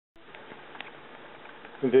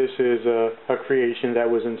This is a creation that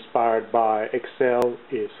was inspired by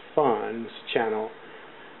ExcelIsFun's channel.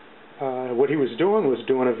 What he was doing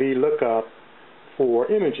a VLOOKUP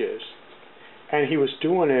for images, and he was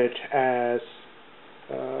doing it as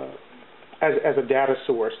a data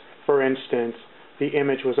source. For instance, the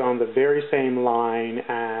image was on the very same line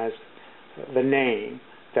as the name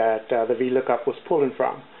that the VLOOKUP was pulling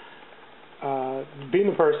from.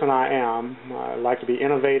 Being the person I am, I like to be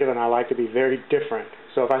innovative and I like to be very different.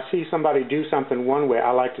 So if I see somebody do something one way,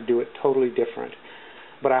 I like to do it totally different.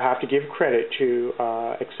 But I have to give credit to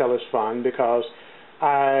ExcelIsFun because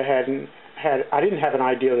I didn't have an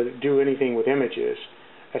idea to do anything with images,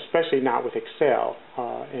 especially not with Excel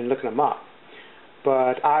and looking them up.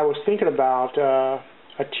 But I was thinking about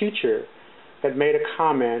a teacher that made a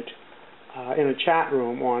comment in a chat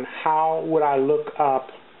room on how would I look up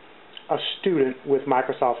a student with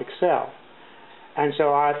Microsoft Excel. And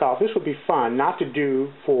so I thought this would be fun, not to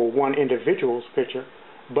do for one individual's picture,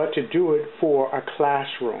 but to do it for a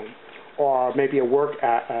classroom or maybe a work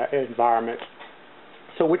environment.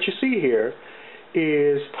 So what you see here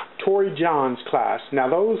is Tory John's class. Now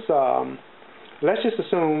those, let's just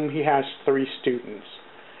assume he has 3 students,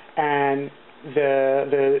 and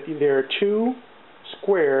there are 2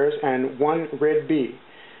 squares and 1 red B.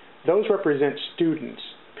 Those represent students'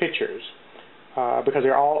 pictures because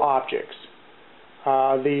they're all objects.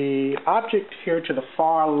 The object here to the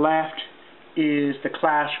far left is the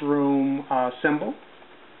classroom symbol.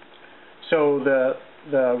 So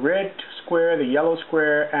the red square, the yellow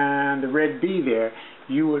square, and the red B there,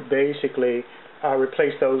 you would basically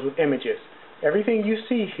replace those with images. Everything you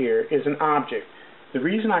see here is an object. The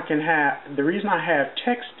reason I have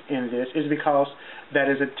text in this is because that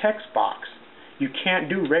is a text box. You can't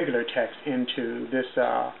do regular text into this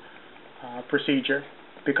procedure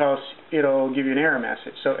because it'll give you an error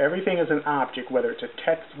message. So everything is an object, whether it's a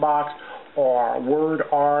text box or word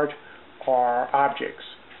art or objects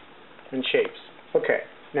and shapes. Okay,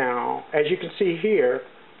 now as you can see here,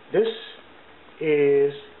 this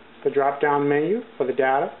is the drop-down menu for the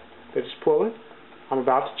data that is pulling. I'm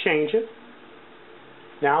about to change it.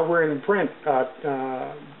 Now we're in Brent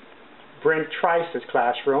Trice's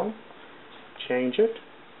classroom. Change it.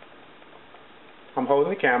 I'm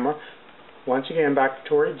holding the camera. Once again, back to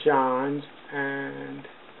Tory John's, and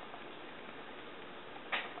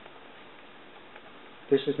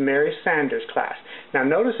this is Mary Sanders' class. Now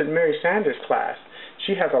notice in Mary Sanders' class,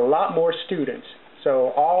 she has a lot more students.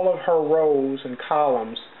 So all of her rows and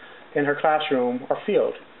columns in her classroom are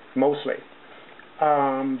filled, mostly.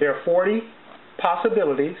 There are 40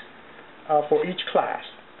 possibilities for each class.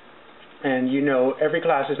 And you know every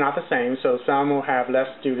class is not the same, so some will have less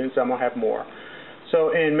students, some will have more.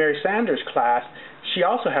 So in Mary Sanders' class, she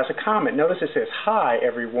also has a comment. Notice it says, "Hi,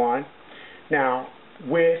 everyone." Now,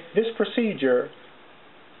 with this procedure,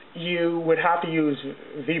 you would have to use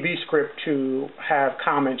VB script to have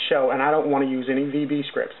comments show, and I don't want to use any VB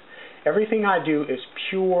scripts. Everything I do is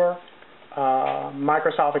pure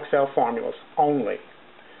Microsoft Excel formulas only.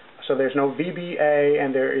 So there's no VBA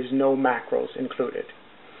and there is no macros included.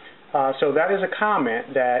 So that is a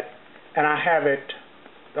comment that, and I have it,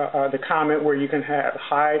 the comment where you can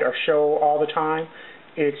hide or show all the time.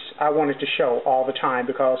 I want it to show all the time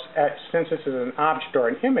because since this is an object or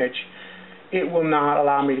an image, it will not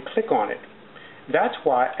allow me to click on it. That's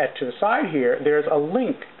why to the side here, there's a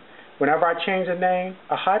link. Whenever I change the name,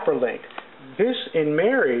 a hyperlink. This in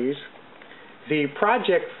Mary's, the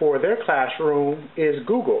project for their classroom is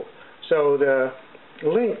Google. So the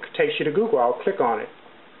link takes you to Google. I'll click on it.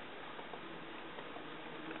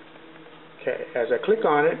 Okay, as I click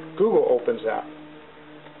on it, Google opens up.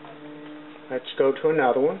 Let's go to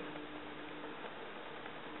another one.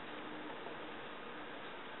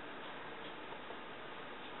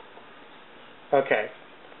 Okay,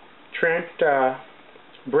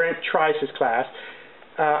 Brent Trice's class.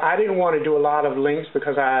 I didn't want to do a lot of links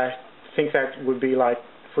because I think that would be like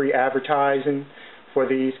free advertising for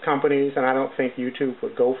these companies, and I don't think YouTube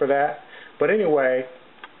would go for that. But anyway,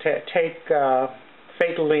 take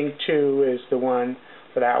Fake Link 2 is the one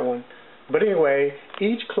for that one. But anyway,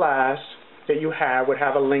 each class that you have would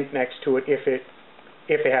have a link next to it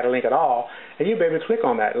if they had a link at all, and you'd be able to click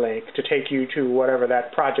on that link to take you to whatever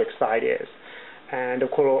that project site is. And of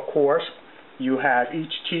course, you have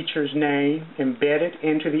each teacher's name embedded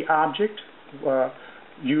into the object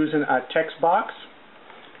using a text box,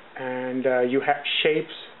 and you have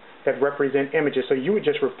shapes that represent images. So you would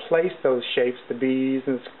just replace those shapes, the B's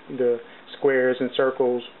and the squares and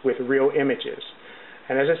circles, with real images.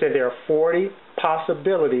 And as I said, there are 40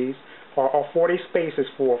 possibilities or 40 spaces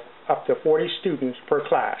for up to 40 students per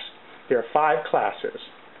class. There are 5 classes.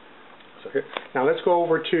 So here, now let's go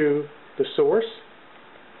over to the source.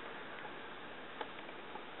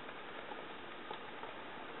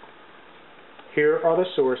 Here are the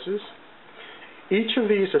sources. Each of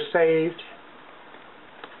these are saved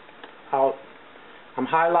out. I'm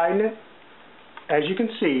highlighting it. As you can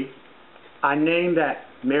see, I named that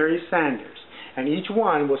Mary Sanders, and each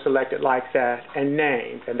one was selected like that and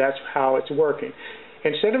named, and that's how it's working.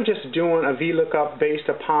 Instead of just doing a VLOOKUP based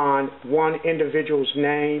upon one individual's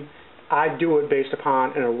name, I do it based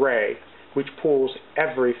upon an array, which pulls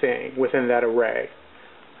everything within that array.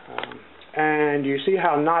 And you see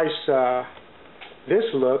how nice this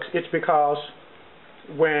looks. It's because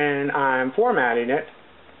when I'm formatting it,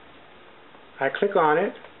 I click on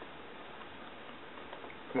it,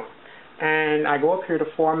 and I go up here to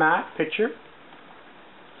Format, Picture,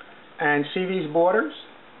 and see these borders.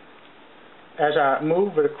 As I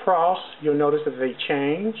move it across, you'll notice that they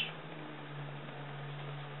change.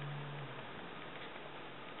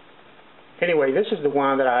 Anyway, this is the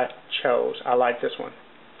one that I chose. I like this one.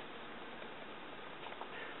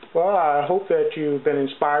 Well, I hope that you've been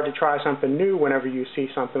inspired to try something new whenever you see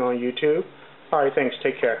something on YouTube. All right, thanks.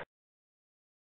 Take care.